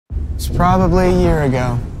It's probably a year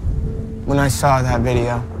ago when I saw that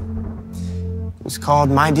video. It was called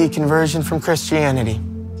My Deconversion from Christianity.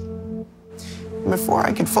 And before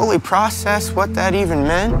I could fully process what that even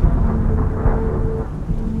meant,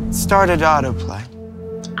 it started to autoplay.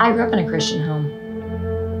 I grew up in a Christian home,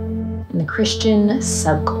 in the Christian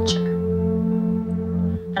subculture.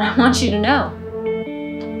 And I want you to know,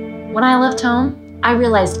 when I left home, I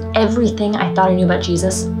realized everything I thought I knew about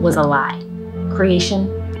Jesus was a lie.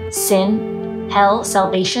 Creation, sin, hell,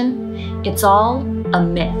 salvation, it's all a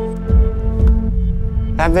myth.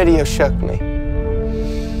 That video shook me.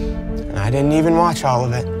 And I didn't even watch all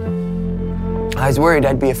of it. I was worried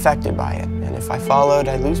I'd be affected by it, and if I followed,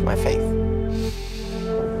 I'd lose my faith.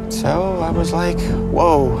 So I was like,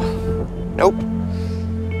 whoa, nope.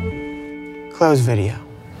 Close video.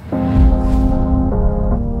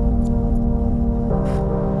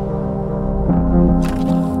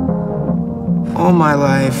 All my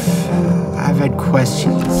life, I've had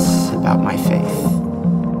questions about my faith,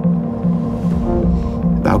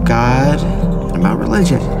 about God, and about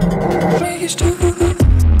religion.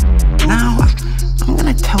 Now, I'm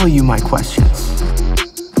gonna tell you my questions,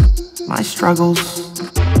 my struggles,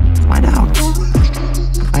 my doubts.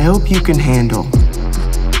 I hope you can handle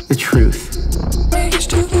the truth.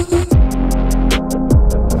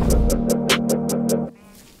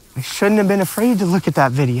 I shouldn't have been afraid to look at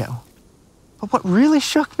that video. But what really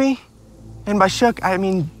shook me, and by shook, I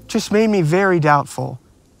mean just made me very doubtful,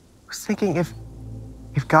 was thinking if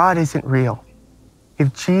God isn't real,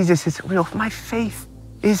 if Jesus isn't real, if my faith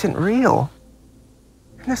isn't real,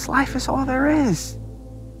 and this life is all there is.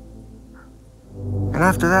 And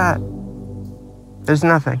after that, there's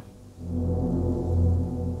nothing.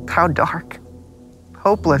 How dark,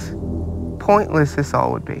 hopeless, pointless this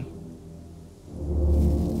all would be.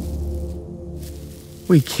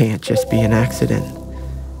 We can't just be an accident.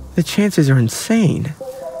 The chances are insane.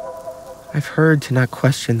 I've heard to not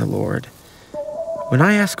question the Lord. When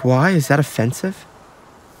I ask why, is that offensive?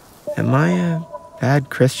 Am I a bad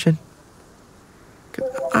Christian?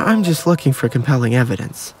 I'm just looking for compelling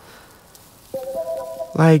evidence.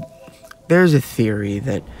 Like, there's a theory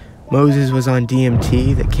that Moses was on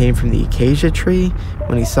DMT that came from the acacia tree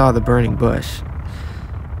when he saw the burning bush.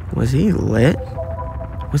 Was he lit?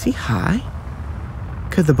 Was he high?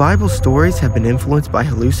 Could the Bible stories have been influenced by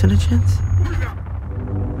hallucinogens?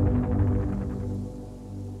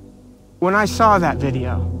 When I saw that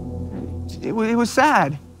video, it was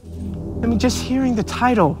sad. I mean, just hearing the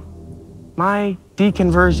title, My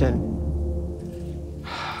Deconversion,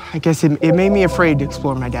 I guess it made me afraid to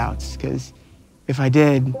explore my doubts, because if I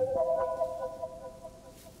did,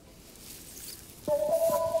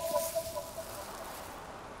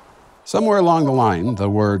 somewhere along the line, the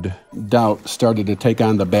word doubt started to take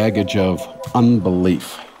on the baggage of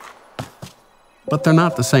unbelief. But they're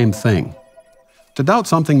not the same thing. To doubt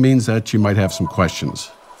something means that you might have some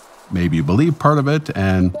questions. Maybe you believe part of it,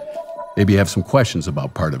 and maybe you have some questions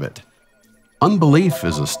about part of it. Unbelief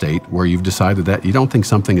is a state where you've decided that you don't think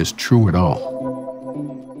something is true at all.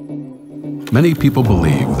 Many people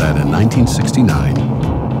believe that in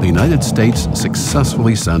 1969, the United States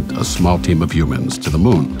successfully sent a small team of humans to the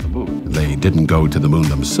moon. They didn't go to the moon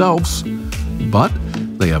themselves, but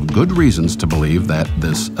they have good reasons to believe that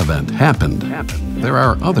this event happened. There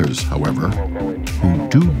are others, however, who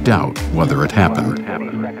do doubt whether it happened.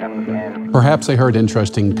 Perhaps they heard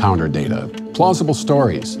interesting counter data, plausible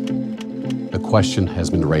stories. The question has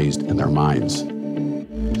been raised in their minds.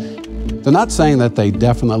 They're not saying that they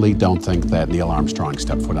definitely don't think that Neil Armstrong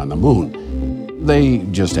stepped foot on the moon. They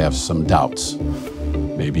just have some doubts.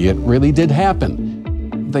 Maybe it really did happen.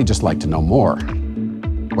 They just like to know more.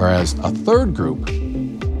 Whereas a third group,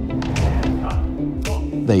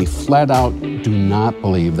 they flat out do not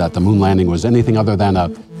believe that the moon landing was anything other than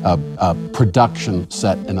a production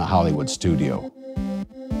set in a Hollywood studio.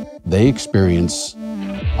 They experience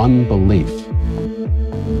unbelief.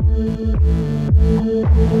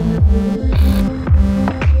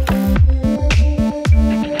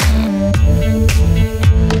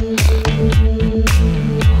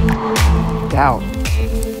 doubt.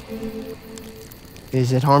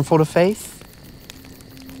 Is it harmful to faith?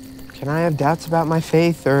 Can I have doubts about my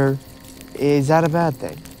faith, or is that a bad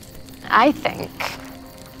thing? I think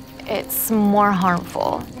it's more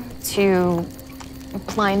harmful to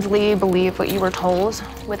blindly believe what you were told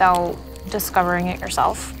without discovering it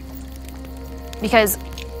yourself. Because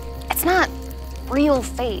it's not real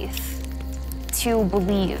faith to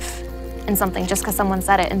believe in something just because someone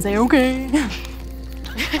said it and say, okay.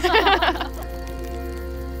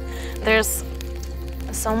 There's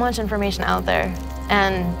so much information out there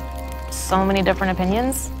and so many different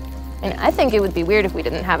opinions. And I think it would be weird if we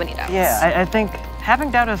didn't have any doubts. Yeah, I think having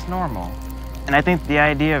doubt is normal. And I think the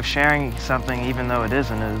idea of sharing something, even though it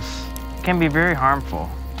isn't, can be very harmful.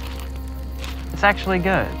 It's actually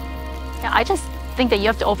good. Yeah, I just think that you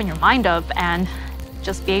have to open your mind up and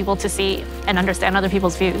just be able to see and understand other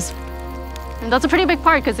people's views. And that's a pretty big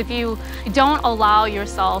part, because if you don't allow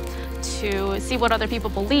yourself to see what other people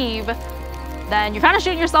believe, then you're kind of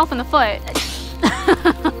shooting yourself in the foot.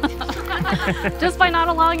 Just by not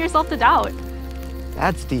allowing yourself to doubt.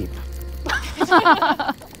 That's deep.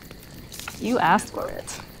 You asked for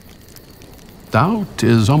it. Doubt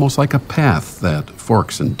is almost like a path that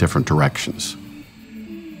forks in different directions.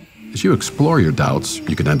 As you explore your doubts,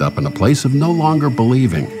 you can end up in a place of no longer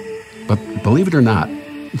believing. But believe it or not,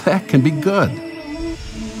 that can be good.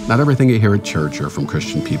 Not everything you hear at church or from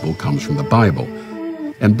Christian people comes from the Bible.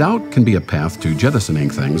 And doubt can be a path to jettisoning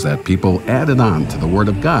things that people added on to the Word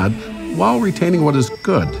of God while retaining what is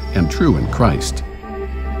good and true in Christ.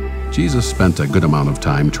 Jesus spent a good amount of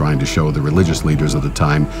time trying to show the religious leaders of the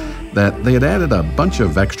time that they had added a bunch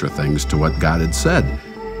of extra things to what God had said,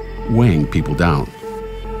 weighing people down.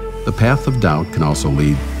 The path of doubt can also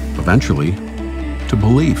lead, eventually, to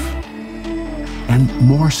belief, and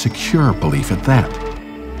more secure belief at that.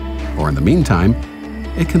 Or in the meantime,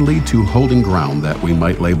 it can lead to holding ground that we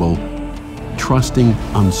might label trusting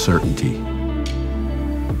uncertainty.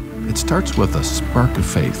 It starts with a spark of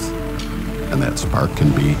faith, and that spark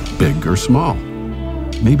can be big or small.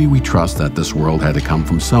 Maybe we trust that this world had to come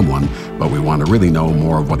from someone, but we want to really know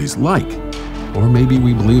more of what he's like. Or maybe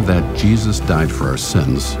we believe that Jesus died for our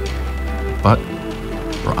sins, but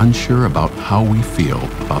we're unsure about how we feel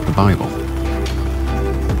about the Bible.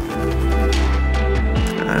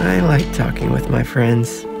 I like talking with my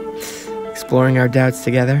friends, exploring our doubts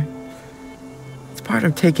together. It's part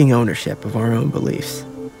of taking ownership of our own beliefs.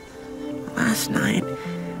 Last night,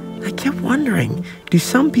 I kept wondering, do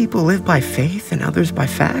some people live by faith and others by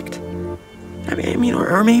fact? I mean,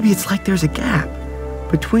 or maybe it's like there's a gap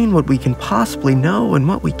between what we can possibly know and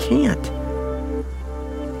what we can't.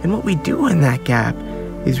 And what we do in that gap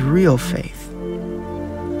is real faith.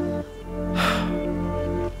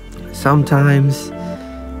 Sometimes,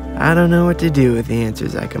 I don't know what to do with the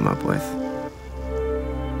answers I come up with.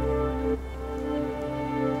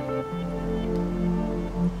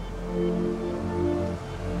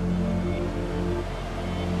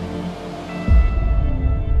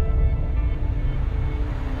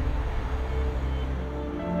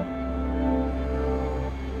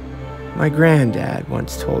 My granddad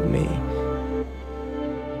once told me,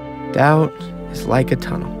 doubt is like a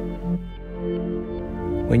tunnel.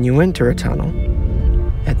 When you enter a tunnel,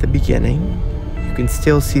 at the beginning, you can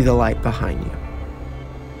still see the light behind you.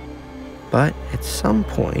 But at some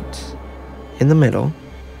point, in the middle,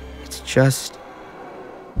 it's just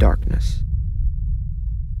darkness.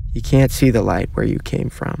 You can't see the light where you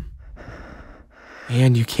came from.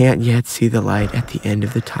 And you can't yet see the light at the end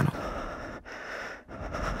of the tunnel.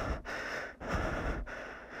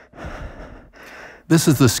 This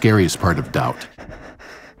is the scariest part of doubt.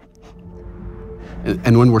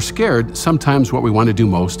 And when we're scared, sometimes what we want to do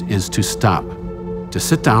most is to stop, to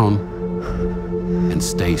sit down and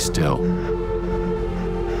stay still.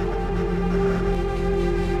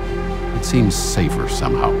 It seems safer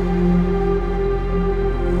somehow.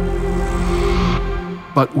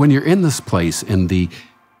 But when you're in this place, in the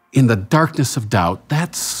darkness of doubt,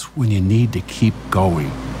 that's when you need to keep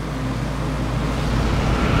going.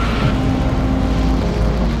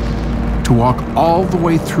 To walk all the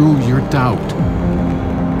way through your doubt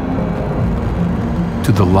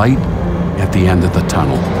to the light at the end of the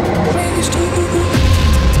tunnel.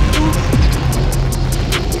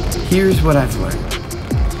 Here's what I've learned.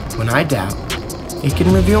 When I doubt, it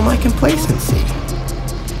can reveal my complacency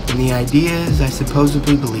in the ideas I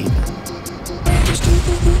supposedly believe in.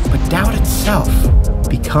 But doubt itself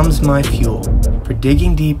becomes my fuel for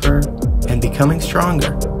digging deeper and becoming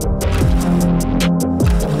stronger.